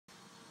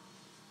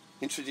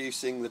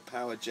Introducing the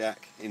PowerJack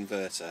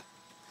Inverter.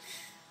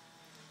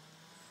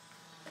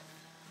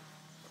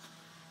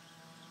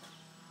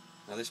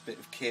 Now this bit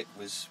of kit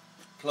was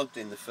plugged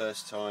in the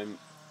first time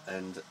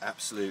and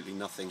absolutely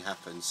nothing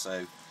happened,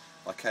 so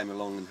I came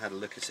along and had a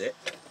look at it.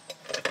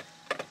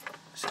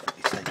 Let's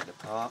quickly take it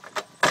apart.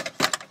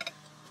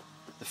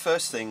 The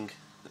first thing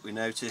that we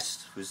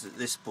noticed was that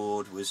this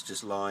board was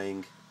just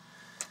lying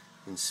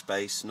in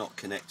space, not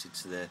connected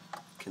to the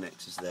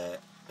connectors there,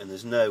 and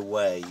there's no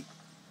way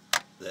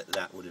that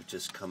that would have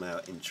just come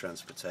out in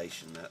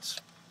transportation. That's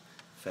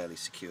fairly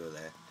secure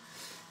there.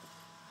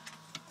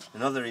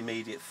 Another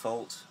immediate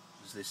fault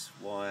was this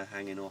wire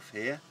hanging off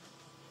here.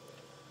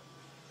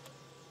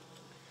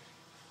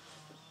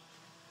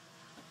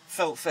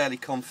 Felt fairly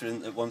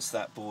confident that once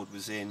that board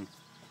was in,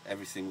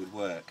 everything would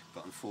work,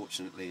 but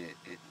unfortunately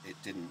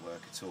it didn't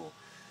work at all.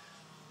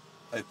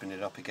 Opened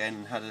it up again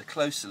and had a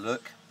closer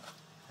look,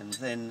 and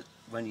then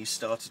when you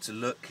started to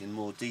look in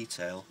more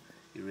detail,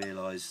 you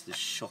realise the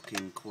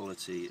shocking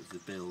quality of the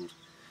build.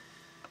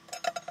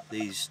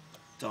 These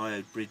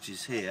diode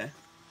bridges here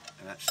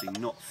are actually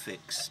not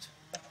fixed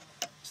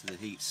to the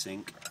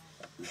heatsink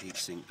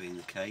being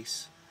the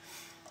case.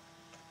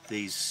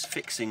 These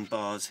fixing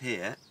bars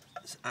here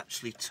is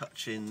actually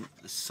touching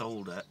the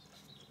solder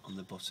on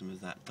the bottom of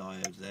that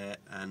diode there,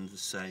 and the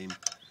same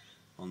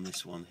on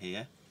this one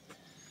here.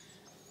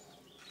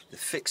 The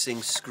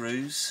fixing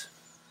screws,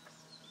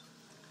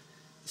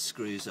 the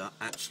screws are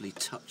actually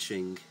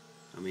touching,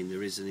 I mean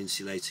there is an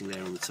insulating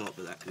layer on the top,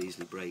 but that could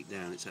easily break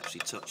down. It's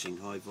actually touching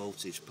high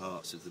voltage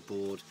parts of the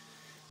board.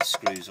 The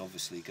screws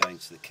obviously going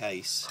to the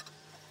case,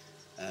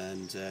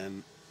 and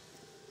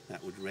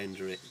that would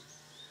render it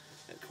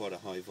at quite a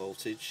high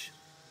voltage.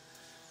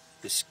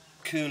 This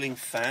cooling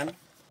fan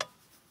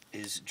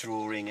is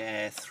drawing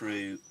air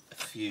through a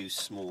few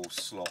small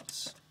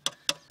slots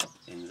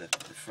in the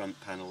front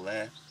panel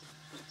there.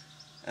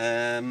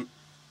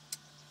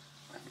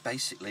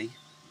 Basically,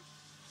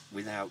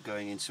 without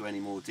going into any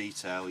more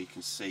detail, you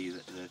can see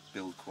that the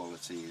build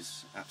quality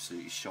is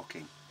absolutely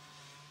shocking.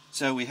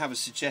 So we have a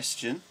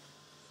suggestion,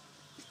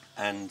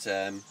 and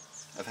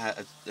of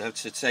how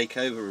to take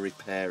over a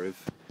repair of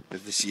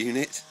this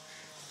unit,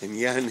 and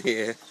Jan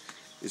here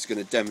is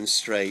going to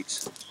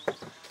demonstrate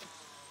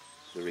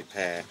the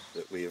repair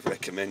that we have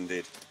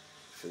recommended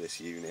for this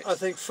unit. I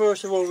think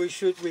first of all we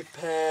should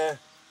repair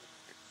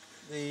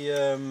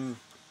the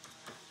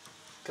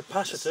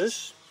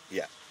capacitors.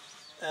 Yeah.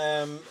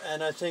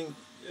 And I think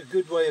a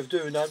good way of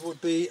doing that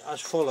would be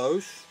as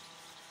follows.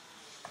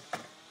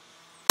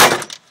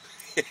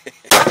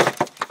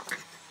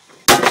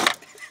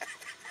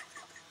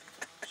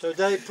 So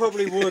they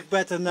probably work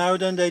better now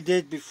than they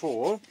did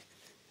before.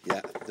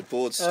 Yeah, the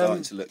board's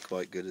starting to look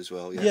quite good as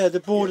well. Yeah,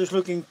 the board is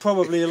looking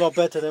probably a lot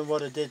better than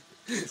what it did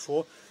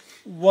before.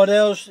 What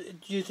else do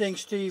you think,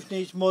 Steve,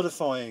 needs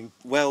modifying?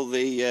 Well,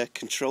 the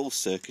control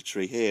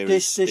circuitry here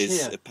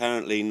is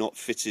apparently not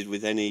fitted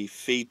with any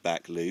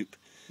feedback loop,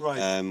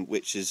 right?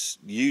 Which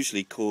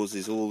usually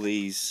causes all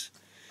these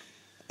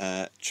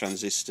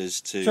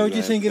transistors to. So do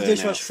you think if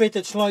this was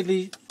fitted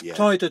slightly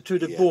tighter to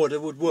the board,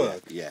 it would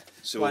work? Yeah.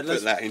 So we'll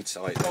put that in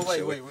tight. Oh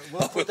wait.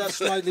 We'll put that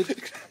slightly.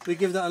 We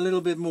give that a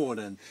little bit more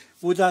then.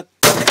 Would that?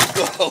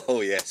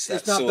 Oh yes,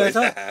 that's that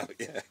better? Out,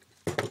 yeah.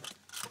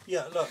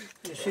 Yeah, look,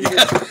 you see,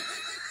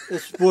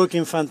 it's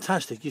working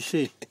fantastic, you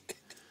see.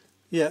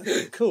 Yeah,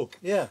 cool,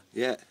 yeah.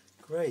 Yeah.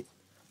 Great.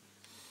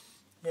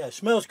 Yeah,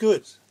 smells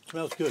good,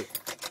 smells good.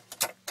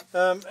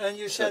 And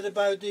you said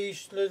about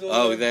these little...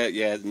 Oh,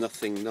 yeah,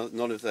 nothing,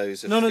 none of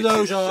those are none of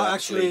those are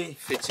actually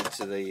fitted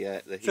to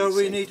the heat So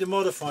we sink. need to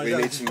modify that.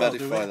 We need to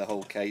modify the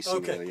whole casing,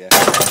 okay. really,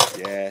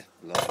 yeah,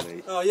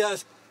 lovely. Oh, yeah,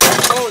 it's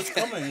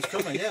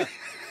coming, yeah.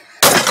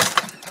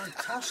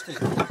 Fantastic.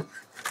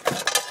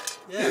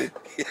 Yeah.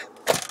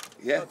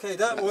 Yeah. Okay,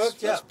 that worked.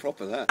 That's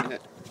proper. That. Yeah.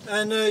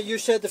 And you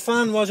said the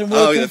fan wasn't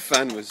working. Oh, the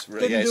fan was.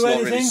 Didn't it's do not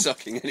anything? really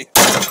sucking anything.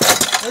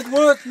 It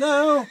worked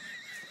now.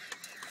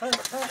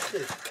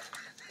 Fantastic.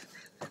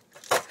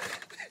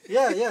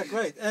 Yeah,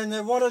 great.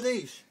 And what are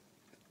these?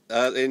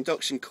 The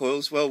induction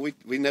coils. Well,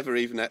 we never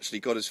even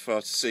actually got as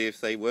far to see if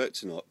they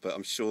worked or not, but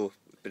I'm sure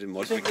a bit of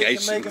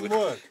modification I think we can make them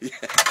work. Yeah.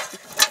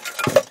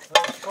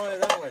 Let's try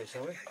it that way,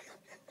 shall we?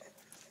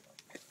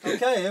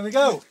 Okay, here we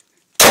go.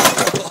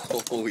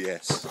 Oh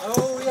yes.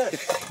 Oh yes.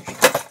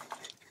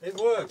 It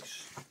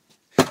works.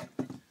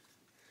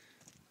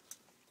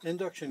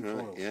 Induction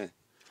coil. Yeah.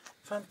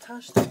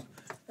 Fantastic.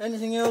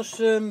 Anything else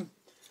that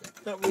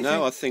we No,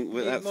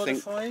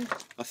 modifying?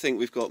 I think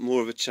we've got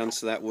more of a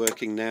chance of that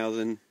working now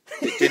than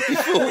it did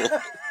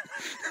before.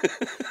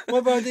 What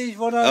about these?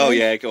 What are these?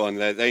 Yeah, go on.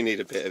 They need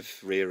a bit of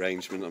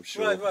rearrangement, I'm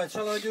sure. Right.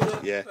 Shall I do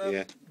that?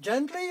 Yeah.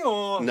 Gently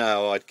or?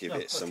 No, I'd give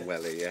it some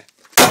welly. Yeah.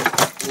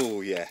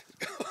 Oh yeah.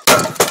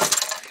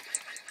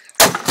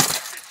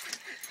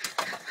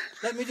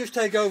 Let me just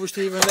take over,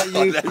 Steve, and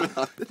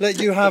let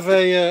you have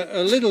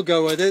a little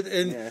go at it.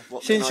 And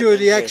since you're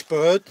the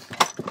expert,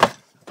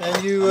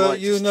 and you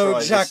know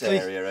exactly.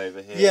 This area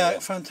over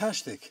here,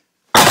 fantastic.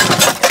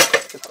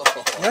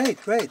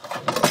 Great.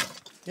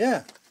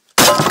 Yeah.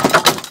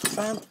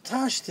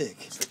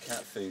 Fantastic. Is the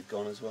cat food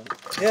gone as well?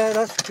 Yeah,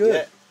 that's good.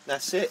 Yeah,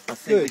 that's it. I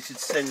think we should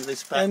send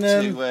this back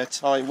to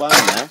Taiwan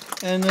now.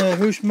 And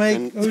whose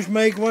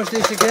make was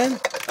this again?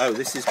 Oh,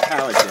 this is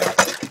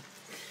PowerJack.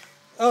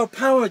 Oh,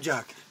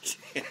 PowerJack.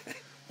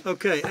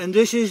 Okay, and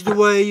this is the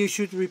way you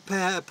should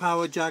repair a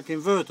PowerJack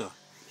inverter.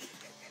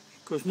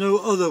 Because no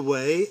other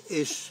way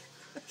is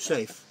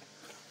safe,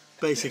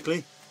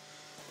 basically.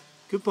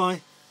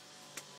 Goodbye.